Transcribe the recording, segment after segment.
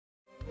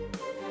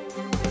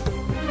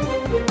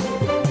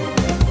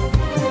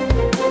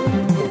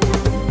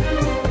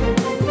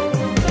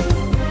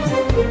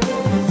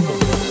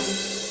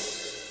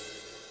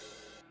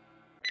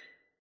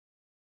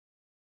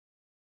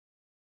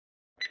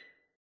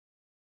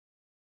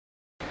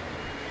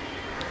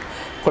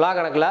குழாய்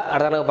கணக்கில்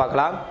அடுத்த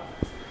பார்க்கலாம்.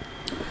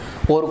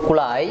 ஒரு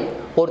குழாய்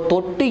ஒரு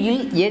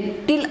தொட்டியில்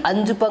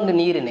 8/5 பங்கு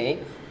நீரினை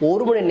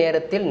 1 மணி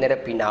நேரத்தில்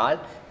நிரப்பினால்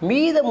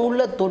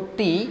மீதமுள்ள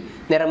தொட்டி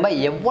நிரம்ப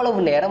எவ்வளவு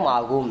நேரம்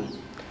ஆகும்?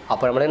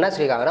 அப்போ நம்ம என்ன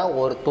சொல்லியிருக்காங்கன்னா,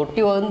 ஒரு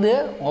தொட்டி வந்து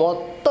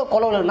மொத்த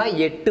கொள்ளவுனா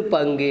 8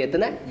 பங்கு.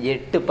 எத்தனை?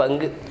 8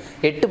 பங்கு.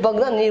 8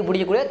 பங்கு தான் நீர்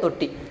பிடிக்கக்கூடிய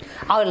தொட்டி.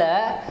 அதில்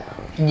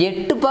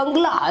 8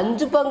 பங்கில்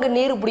 5 பங்கு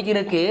நீர்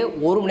பிடிக்கிறதுக்கு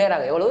 1 மணி நேரம்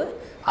ஆகும். எவ்வளவு?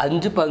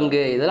 5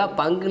 பங்கு. இதெல்லாம்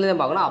பங்குல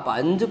தான் பார்க்கணும். அப்போ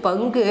 5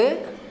 பங்கு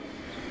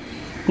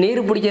நீர்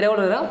பிடிக்கிற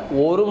எவ்வளோ நேரம்?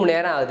 1 மணி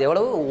நேரம் ஆகுது.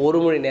 எவ்வளவு? 1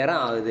 மணி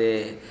நேரம் ஆகுது.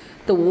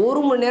 இந்த 1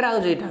 மணி நேரம்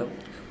ஆகுது சொல்லிட்டாங்க.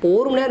 இப்போ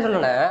 1 மணி நேரம்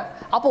சொன்னோன்னே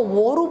அப்போ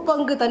 1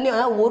 பங்கு தண்ணி,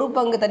 அதாவது 1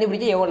 பங்கு தண்ணி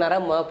பிடிக்க எவ்வளோ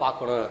நேரம்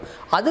பார்க்கணும்?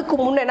 அதுக்கு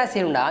முன்னே என்ன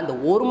செய்யணும்னா, அந்த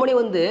 1 மணி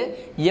வந்து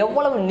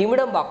எவ்வளவு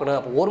நிமிடம் பார்க்கணும்.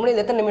 அப்போ 1 மணி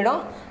எத்தனை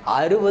நிமிடம்?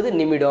 60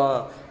 நிமிடம்.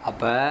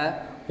 அப்போ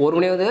 1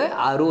 மணி வந்து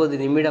 60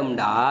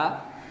 நிமிடம்டா.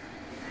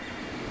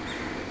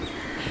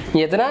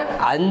 எத்தனை?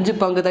 5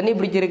 பங்கு தண்ணி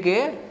பிடிக்கிறதுக்கு,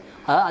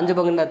 அதாவது 5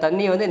 பங்கு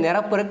தண்ணி வந்து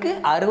நிரப்புறதுக்கு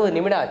 60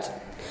 நிமிடம் ஆச்சு.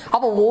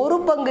 அப்போ 1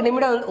 பங்கு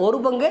நிமிடம், 1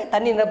 பங்கு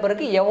தண்ணி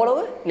நிரப்புறதுக்கு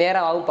எவ்வளவு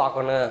நேரம் ஆகும்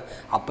பார்க்கணும்.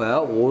 அப்போ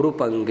 1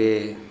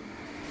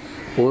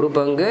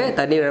 பங்கு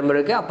தண்ணி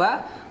நிரப்புறதுக்கு அப்போ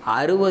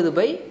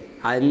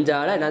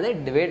 60/5 என்னது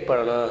டிவைட்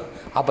பண்ணணும்.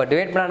 அப்போ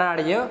டிவைட் பண்ணா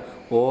அடையும்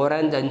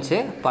 1 5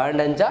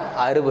 12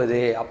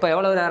 60. அப்போ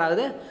எவ்வளவு நேரம்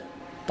ஆகுது?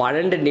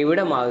 12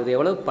 நிமிடம் ஆகுது.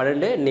 எவ்வளவு?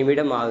 12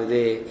 நிமிடம்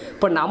ஆகுது.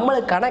 இப்போ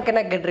நம்மளுக்கு கணக்கு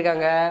என்ன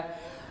கேட்டிருக்காங்க?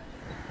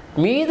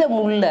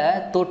 மீதமுள்ள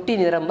தொட்டி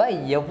நிரம்ப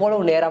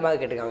எவ்வளவு நேரமாக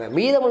கேட்டிருக்காங்க.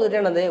 மீதமுள்ள தொட்டி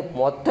என்னது?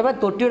 மொத்தமே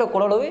தொட்டியோட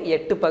கொள்ளளவு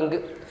 8 பங்கு.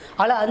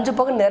 அதில் 5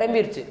 பங்கு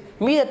நிரம்பிடுச்சு.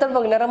 மீது எத்தனை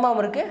பங்கு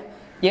நிரம்பாமல் இருக்குது?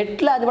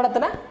 8ல் 5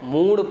 மடத்தினா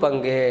 3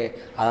 பங்கு.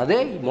 அதாவது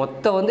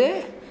மொத்தம் வந்து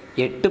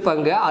 8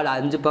 பங்கு, அதில்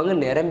 5 பங்கு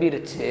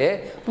நிரம்பிடுச்சு.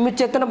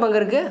 மிச்சம் எத்தனை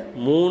பங்கு இருக்குது?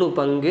 3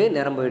 பங்கு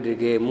நிரம்பிட்டு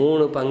இருக்கு.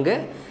 3 பங்கு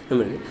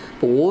இருக்குது.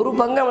 இப்போ 1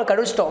 பங்கு நம்ம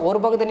கழிச்சிட்டோம். 1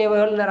 பங்கு தண்ணி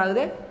எவ்வளோ நேரம்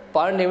ஆகுது?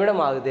 12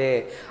 நிமிடம் ஆகுது.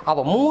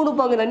 அப்போ 3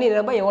 பங்கு தண்ணி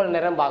நிரம்ப எவ்வளோ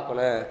நேரம்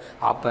பார்க்கணும்?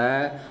 அப்போ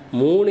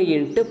 3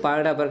 ×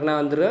 12 பிறகுனா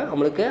வந்துடும்,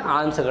 நம்மளுக்கு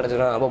ஆன்சர்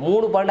கிடச்சிடும். அப்போ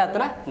 3 12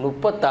 எத்தனை?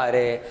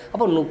 36.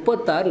 அப்போ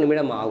 36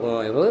 நிமிடம்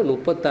ஆகும். எவ்வளோ?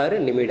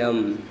 36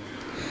 நிமிடம்.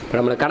 இப்போ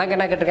நம்மளுக்கு கணக்கு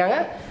என்ன கேட்டிருக்காங்க?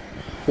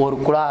 ஒரு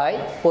குழாய்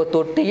ஒரு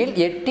தொட்டியில்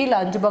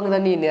 8/5 பங்கு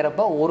தண்ணி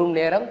நிரப்ப 1 மணி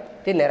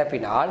நேரத்தில்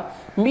நிரப்பினால்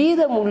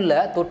மீதமுள்ள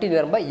தொட்டி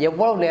நிரம்ப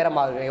எவ்வளவு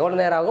நேரம் ஆகும்?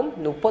 எவ்வளோ நேரம் ஆகும்?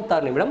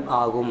 36 நிமிடம்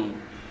ஆகும்.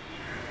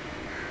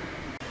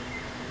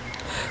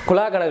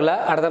 குழாய் கணக்கில்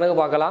அடுத்த கணக்கு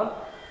பார்க்கலாம்.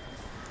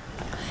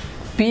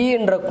 P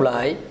என்ற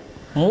குழாய்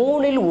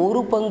 3ல்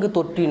 1 பங்கு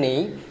தொட்டினை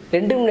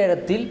 2 மணி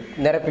நேரத்தில்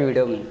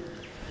நிரப்பிவிடும்.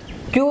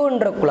 Q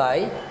என்ற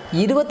குழாய்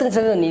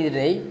 25%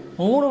 நீரினை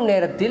 3 மணி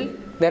நேரத்தில்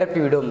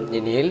நிரப்பிவிடும்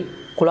எனில்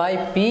குழாய்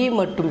P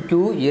மற்றும்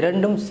Q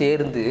இரண்டும்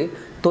சேர்ந்து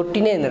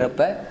தொட்டினை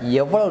நிரப்ப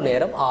எவ்வளவு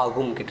நேரம்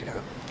ஆகும்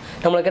கேட்டிருக்காங்க.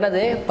 நம்மளுக்கு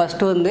என்னது?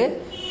 ஃபஸ்ட்டு வந்து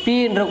P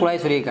என்ற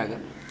குழாய் சொல்லியிருக்காங்க.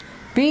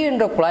 P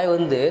என்ற குழாய்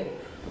வந்து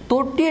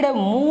தொட்டியோட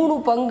 3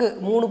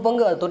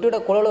 பங்கு அது தொட்டியோட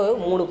கொள்ளளவு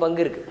 3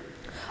 பங்கு இருக்குது.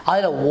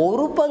 அதில்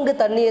 1 பங்கு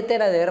தண்ணியத்தை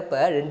நான் நிரப்ப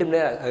 2 மணி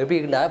நேரம். எப்படி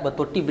இருக்குண்டா, இப்போ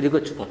தொட்டி இப்படி இருக்கு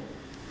வச்சுப்போம்.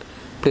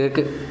 இப்படி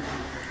இருக்குது.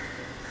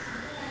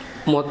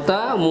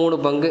 மொத்தம்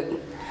 3 பங்கு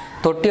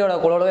தொட்டியோட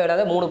கொள்ளளவு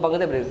என்னது? 3 பங்கு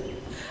தான் இப்படி இருக்குது.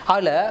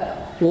 அதில்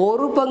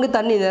 1 பங்கு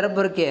தண்ணி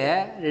நிரப்புறதுக்கே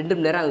 2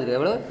 மணி நேரம் ஆகுது.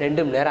 எவ்வளோ?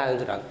 2 மணி நேரம்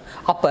ஆகுதுறாங்க.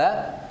 அப்போ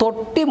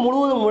தொட்டி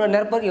முழுவதும்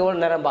நிரப்புறதுக்கு எவ்வளோ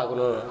நேரம்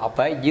பார்க்கணும்?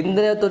 அப்போ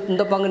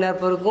இந்த பங்கு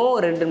நிரப்புறதுக்கும்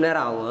 2 மணி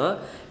நேரம் ஆகும்.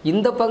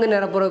 இந்த பங்கு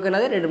நிரப்புறதுக்கு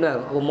என்னது? 2 மணி நேரம்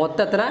ஆகும். அப்போ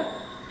மொத்தத்தில்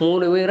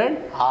 3 வீரன்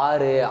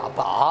 6.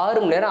 அப்போ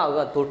 6 மணி நேரம்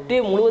ஆகும். தொட்டி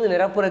முழுவதும்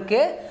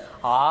நிரப்புறதுக்கு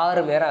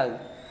 6 மணி நேரம் ஆகுது.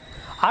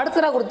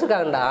 அடுத்த நான்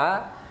கொடுத்துருக்காங்கடா,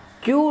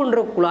 Qன்ற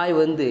குழாய்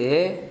வந்து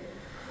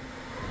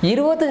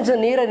 25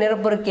 நீரை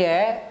நிரப்புறதுக்கே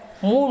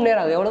 3 மணி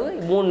நேரம் ஆகுது. எவ்வளவு?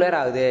 3 மணி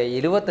நேரம் ஆகுது.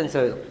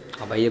 25%.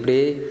 அப்போ எப்படி?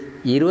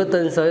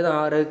 25%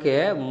 ஆகிறதுக்கு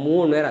 3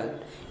 மணி நேரம் ஆகுது.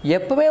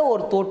 எப்பவுமே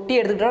ஒரு தொட்டி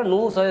எடுத்துக்கிட்டா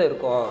 100%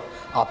 இருக்கும்.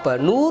 அப்போ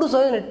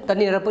 100%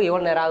 தண்ணி நிரப்பு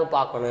எவ்வளோ நேரம் ஆகும்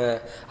பார்க்கணும்.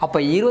 அப்போ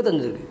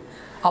 25 இருக்குது.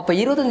 அப்போ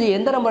 25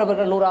 எந்த நம்பர்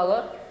பெருக்கா 100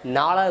 ஆகும்?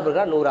 4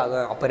 பெருக்கா 100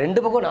 ஆகும். அப்போ 2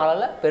 பக்கம்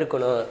 4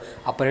 பெருக்கணும்.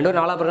 அப்போ 2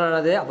 4 பெருக்கா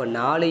என்னது? அப்போ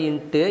 4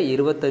 ×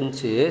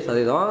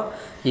 25%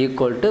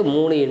 ஈக்குவல்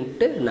 3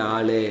 ×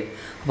 4.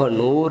 அப்போ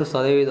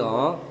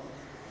 100%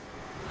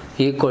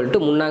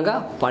 ஈக்குவல் முன்னாங்க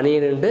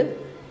 12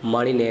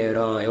 மணி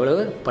நேரம்.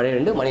 எவ்வளவு?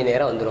 12 மணி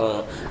நேரம் வந்துடும்.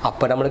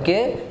 அப்போ நம்மளுக்கு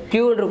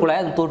Qன்ற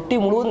குழாய் அந்த தொட்டி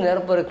முழுவதும்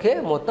நிரப்புறதுக்கு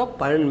மொத்தம்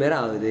 12 மணி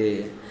நேரம் ஆகுது.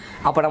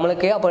 அப்போ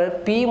நம்மளுக்கு அப்போ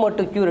P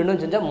மற்றும் Q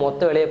ரெண்டும் செஞ்சால்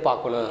மொத்த வேலையை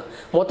பார்க்கணும்.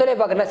 மொத்த வேலையை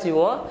பார்க்க என்ன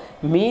செய்வோம்?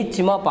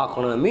 மீச்சமாக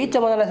பார்க்கணும்.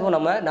 மீச்சமாக தான் என்ன செய்வோம்?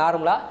 நம்ம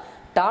நார்மலாக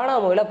டானா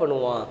முறையில்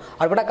பண்ணுவோம்.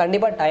 அப்படின்னா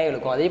கண்டிப்பாக டைம்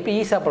இருக்கும். அது எப்படி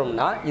ஈஸியாக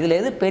பண்ணணும்னா, இதில்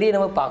எது பெரிய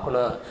நம்பர்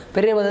பார்க்கணும்?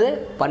 பெரிய நம்பர்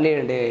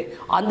 12.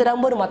 அந்த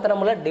நம்பர் மற்ற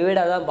நம்பரில்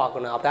டிவைடாக தான்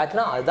பார்க்கணும். அப்போ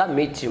ஆச்சுன்னா அதுதான்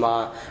மீச்சிமா.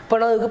 இப்போ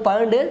நான் இதுக்கு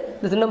 12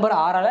 இந்த நம்பர்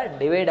 6ஆல்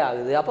டிவைட்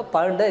ஆகுது. அப்போ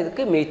 12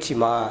 இதுக்கு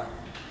மீச்சிமா.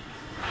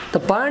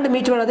 இந்த 12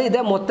 மீச்சிமானது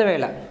இதான் மொத்த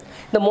வேலை.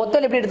 இந்த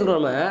மொத்தம் எப்படி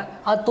எடுத்துக்கிறோம்?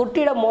 அது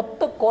தொட்டியோட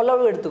மொத்த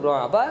கொள்ளளவு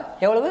எடுத்துக்கிறோம். அப்போ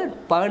எவ்வளவு?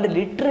 12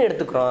 லிட்டர்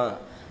எடுத்துக்கிறோம்.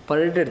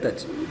 12 லிட்டர்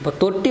எடுத்தாச்சு. இப்போ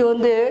தொட்டி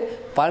வந்து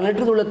 12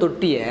 லிட்டர் உள்ள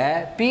தொட்டியை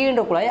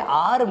Pன்ற குழாய்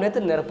 6 மணி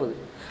நேரத்தில் நிரப்புது.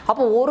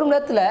 அப்போ 1 மணி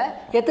நேரத்தில்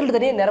எத்தனை லிட்டர்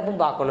தண்ணியை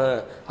நிரப்புன்னு பார்க்கணும்.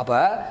 அப்போ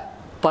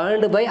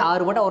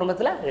 12/6 போட்டால் 1 மணி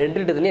நேரத்தில் 2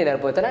 லிட்டர் தண்ணியை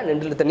நிரப்போம். எத்தனை?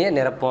 2 லிட்டர் தண்ணியை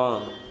நிரப்போம்.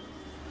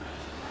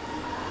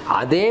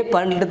 அதே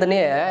 12 லிட்டர்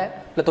தண்ணியை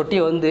இல்லை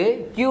தொட்டியை வந்து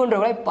Qன்ற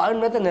குழாய் 12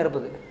 மணி நேரத்தில்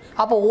நிரப்புது.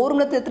 அப்போ ஒரு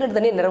மணி நேரத்தில் எத்தனை லிட்டர்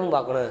தண்ணியை நிரப்பும்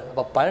பார்க்கணும்.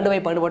 அப்போ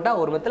 12/12 போட்டால்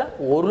ஒரு மணி நேரத்தில்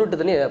 1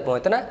 லிட்டர் தண்ணியை நிரப்போம்.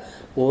 எத்தனை?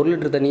 1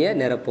 லிட்டர் தண்ணியை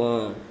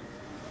நிரப்போம்.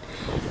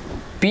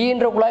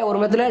 Pன்ற குழாய் ஒரு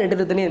மணி நேரத்தில் 2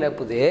 லிட்டர் தண்ணியை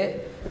நிரப்புது.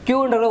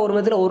 Qன்ற குழாய் ஒரு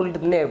மணி நேரத்தில் 1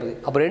 லிட்டர் தண்ணியை நிரப்புது.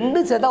 அப்போ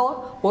ரெண்டும் சேர்த்தா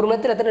ஒரு மணி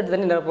நேரத்தில் எத்தனை லிட்டர்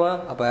தண்ணி நிரப்போம்?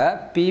 அப்போ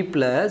P +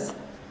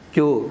 Q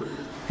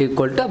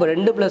 = அப்போ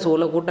 2 +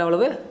 1 கூட்ட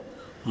எவ்வளவு?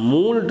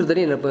 3 லிட்டர்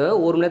தண்ணி நிரப்பு.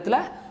 ஒரு மணி நேரத்தில்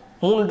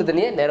 3 லிட்டர்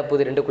தண்ணியை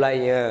நிரப்புது 2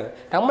 குழாயும்.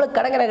 நம்மளுக்கு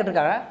கணக்கு என்ன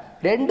கேட்டிருக்காங்க?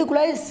 2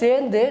 குழாயும்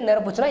சேர்ந்து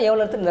நிரப்புச்சுன்னா எவ்வளோ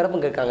நேரத்தில்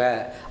நிரப்புன்னு கேட்காங்க.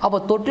 அப்போ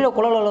தொட்டியோட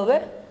குழாய் அளவு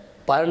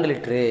 12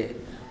 லிட்டரு.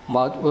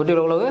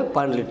 தொட்டியோட அளவு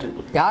 12 லிட்டரு.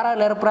 யாராக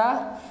நிரப்புறா?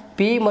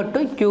 P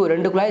மற்றும் Q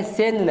 2 குழாய்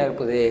சேர்ந்து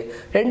நிரப்புது.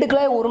 2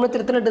 குழாய் ஒரு மணி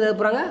நேரத்தில் எத்தனை லிட்டர்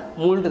நிரப்புறாங்க?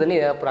 3 லிட்டர் தண்ணி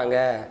நிரப்புறாங்க.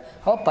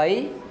 அப்போ பை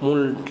 3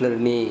 லிட்டர்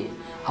தண்ணி.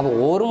 அப்போ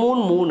 1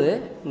 3 3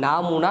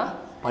 4 3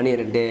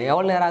 12.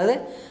 எவ்வளோ நேரம் ஆகுது?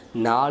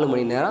 4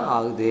 மணி நேரம்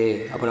ஆகுது.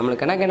 அப்போ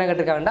நம்மளுக்கு கணக்கு என்ன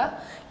கேட்டிருக்காங்கடா?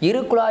 இரு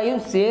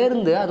குழாயும்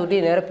சேர்ந்து அது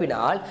தொட்டியை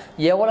நிரப்பினால்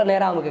எவ்வளோ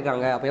நேரம் ஆகும்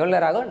கேட்காங்க. அப்போ எவ்வளோ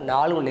நேரம் ஆகும்?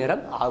 4 மணி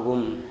நேரம்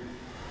ஆகும்.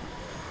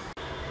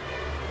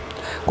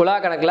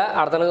 குழாய் கணக்கில்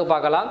அடுத்த கணக்கு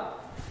பார்க்கலாம்.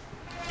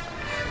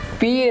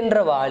 P என்ற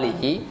வாளி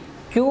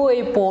Qஐ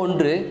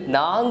போன்று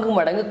 4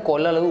 மடங்கு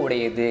கொள்ளளவு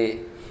உடையது.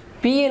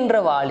 P என்ற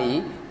வாளி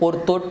ஒரு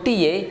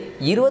தொட்டியை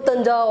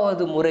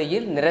 25வது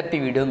முறையில்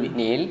நிரப்பிவிடும்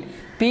எனில்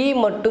P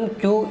மற்றும்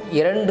Q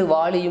 2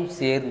 வாளியும்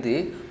சேர்ந்து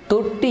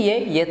தொட்டியை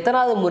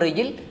எத்தனாவது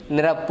முறையில்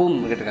நிரப்பும்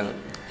கேட்டிருக்காங்க.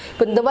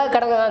 இப்போ இந்த மாதிரி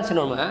கணக்கு தான்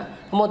சொன்னோம்னா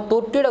நம்ம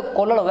தொட்டியோட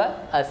கொள்ளளவை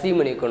அசீவ்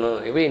பண்ணிக்கணும்.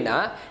 எப்படின்னா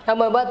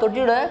நம்ம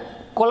தொட்டியோட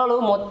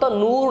கொள்ளளவு மொத்தம்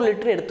 100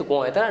 லிட்டர்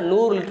எடுத்துக்குவோம். எத்தனை?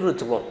 100 லிட்டர்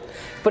வச்சுக்குவோம்.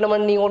 இப்போ நம்ம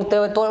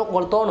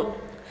உங்களுக்கு தோணும்,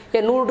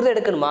 100 லிட்டர்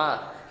எடுக்கணுமா,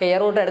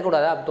 200 லிட்டர்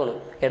எடுக்கக்கூடாதா அப்படி தோணும்.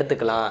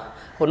 எடுத்துக்கலாம்.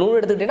 இப்போ 100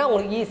 எடுத்துக்கிட்டிங்கன்னா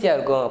உங்களுக்கு ஈஸியாக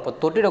இருக்கும். அப்போ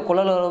தொட்டியோட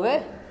கொள்ளளவு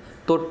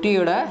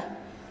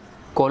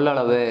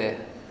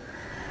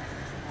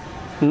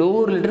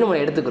 100 லிட்டர்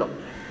நம்ம எடுத்துக்கிறோம்.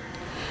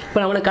 இப்போ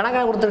நம்மளுக்கு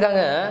கணக்காக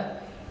கொடுத்துருக்காங்க.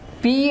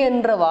 P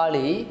என்ற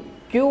வாளி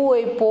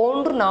Qஐ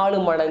போன்று 4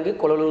 மடங்கு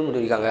கொள்ளளவுன்னு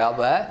சொல்லியிருக்காங்க.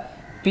 அப்போ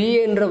P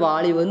என்ற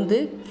வாளி வந்து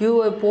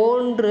Qஐ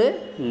போன்று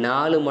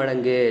 4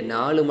 மடங்கு.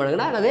 4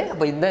 மடங்குனா என்னது?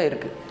 அப்போ இதுதான்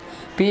இருக்குது.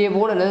 Pஐ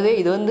போன்று என்னது?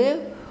 இது வந்து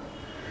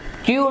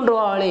Qன்ற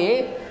வாளி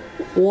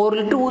 1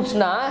 லிட்டர்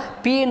ஊற்றுனா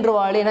Pன்ற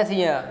வாளி என்ன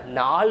செய்யும்?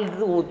 4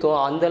 லிட்டர் ஊற்றும்.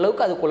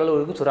 அந்தளவுக்கு அது கொள்ளளவு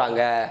இருக்குன்னு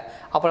சொல்கிறாங்க.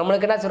 அப்போ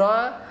நம்மளுக்கு என்ன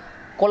சொல்கிறோம்?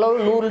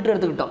 கொள்ளளவு 100 லிட்டர்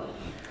எடுத்துக்கிட்டோம்.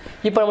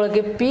 இப்போ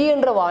நம்மளுக்கு P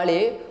என்ற வாளி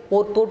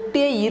ஒரு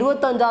தொட்டியை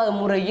 25வது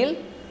முறையில்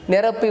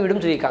நிரப்பி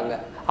விடும் சொல்லியிருக்காங்க.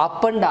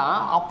 அப்பண்டா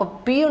அப்போ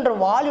P என்ற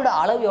வாளியோட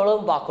அளவு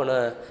எவ்வளோன்னு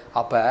பார்க்கணும்.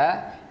 அப்போ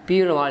P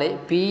என்ற வாளி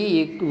P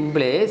 =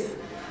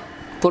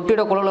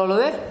 தொட்டியோட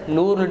கொள்ளளவு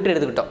 100 லிட்டர்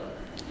எடுத்துக்கிட்டோம்.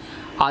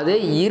 அது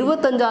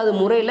 25வது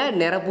முறையில்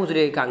நிரப்பு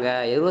சொல்லியிருக்காங்க.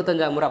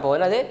 25வது முறை. அப்போ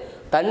என்னது?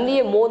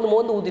 தண்ணியை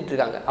மோந்து ஊற்றிட்டு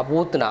இருக்காங்க. அப்போ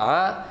ஊற்றுனா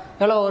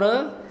எவ்வளோ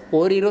வரும்?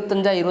 ஒரு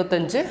 25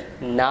 25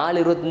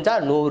 4 25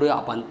 100.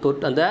 அப்போ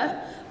அந்த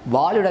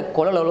வாளியோட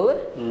கொள்ளளவு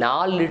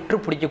 4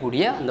 லிட்டர்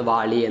பிடிக்கக்கூடிய அந்த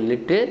வாளி. அந்த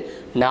லிட்டர்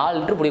 4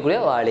 லிட்டர் பிடிக்கக்கூடிய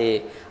வாளி.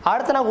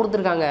 அடுத்து நான்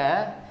கொடுத்துருக்காங்க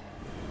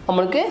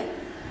நம்மளுக்கு.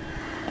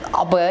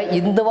 அப்போ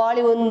இந்த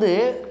வாளி வந்து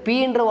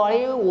Pன்ற வாளி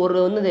ஒரு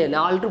வந்து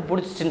 4 லிட்டர்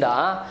பிடிச்சிச்சுண்டா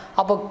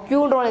அப்போ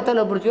Qன்ற வாளி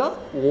எத்தனை பிடிச்சோம்?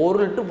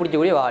 1 லிட்டர்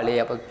பிடிக்கக்கூடிய வாளி.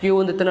 அப்போ Q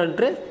வந்து எத்தனை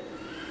லிட்டரு?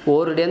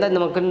 1 லிட்டர் தான்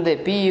நமக்கு இந்த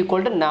P =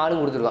 4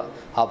 கொடுத்துருக்கோம்.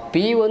 அப்போ P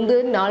வந்து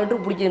 4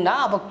 லிட்டர் பிடிக்குதுன்னா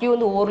அப்போ Q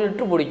வந்து 1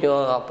 லிட்டர்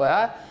பிடிக்கும். அப்போ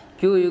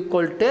Q =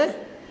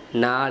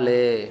 4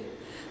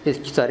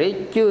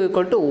 Q =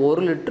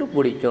 1 லிட்டர்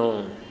பிடிக்கும்.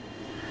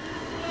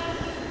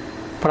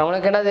 இப்போ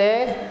நம்மளுக்கு என்னது?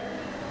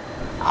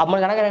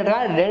 நம்மளுக்கு கணக்கு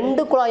கேட்டால்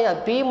 2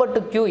 குழாயும் P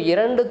மற்றும் Q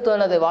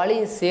 2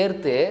 வாளியும்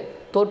சேர்த்து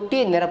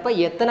தொட்டியை நிரப்ப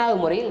எத்தனாவது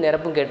முறையில்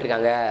நிரப்பும்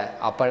கேட்டிருக்காங்க.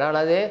 அப்போ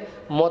என்னது?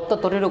 மொத்த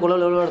தொட்டியோட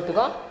கொள்ளளவு எவ்வளோ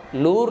எடுத்துக்கோம்?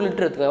 100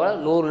 லிட்டர் எடுத்துக்கோம்.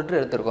 100 லிட்டர்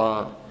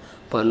எடுத்துருக்கோம்.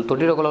 இப்போ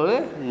தொட்டியோட கொள்ளளவு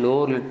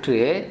 100 லிட்டரு.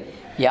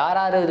 யார்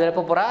யார்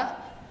நிரப்ப போகிறா?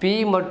 P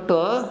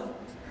மற்றும்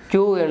Q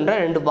என்ற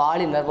 2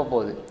 வாளி நிரப்ப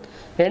போகுது.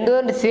 2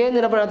 பேரும் சேர்ந்து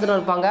நிரப்ப இடத்துல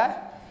இருப்பாங்க.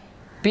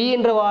 P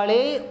என்ற வாளி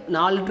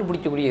 4 லிட்டர்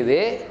பிடிக்கக்கூடியது,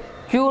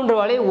 Qன்ற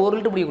வாளி 1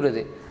 லிட்டர்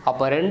பிடிக்கக்கூடியது.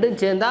 அப்போ ரெண்டும்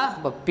சேர்ந்தா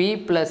இப்போ P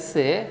 +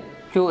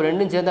 Q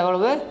ரெண்டும் சேர்ந்தா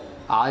எவ்வளவு?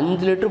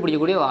 5 லிட்டர்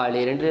பிடிக்கக்கூடிய வாளி.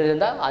 2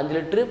 சேர்ந்தால் 5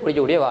 லிட்டர்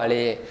பிடிக்கக்கூடிய வாளி.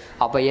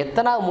 அப்போ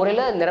எத்தனாவது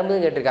முறையில்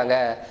நிரம்புதுன்னு கேட்டிருக்காங்க.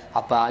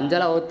 அப்போ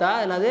 5ஆல் வகுத்தா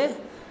என்னது?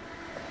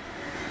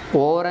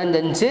 4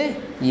 5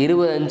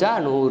 25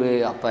 100.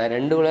 அப்போ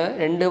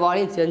 2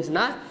 வாளியும்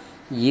சேர்ந்துச்சுன்னா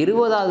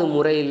 20வது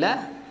முறையில்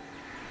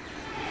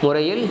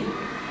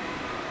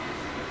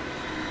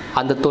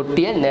அந்த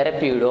தொட்டியை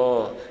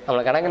நிரப்பிவிடும்.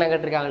 நம்மளை கணக்கு என்ன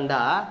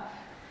கேட்டிருக்காங்கண்டா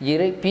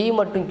P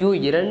மற்றும் Q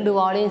 2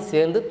 வாளியும்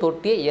சேர்ந்து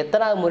தொட்டியை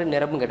எத்தனாவது முறை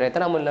நிரப்பும் கேட்டால்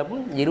எத்தனாவது முறை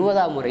நிரப்பும்?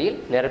 20வது முறையில்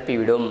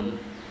நிரப்பிவிடும்.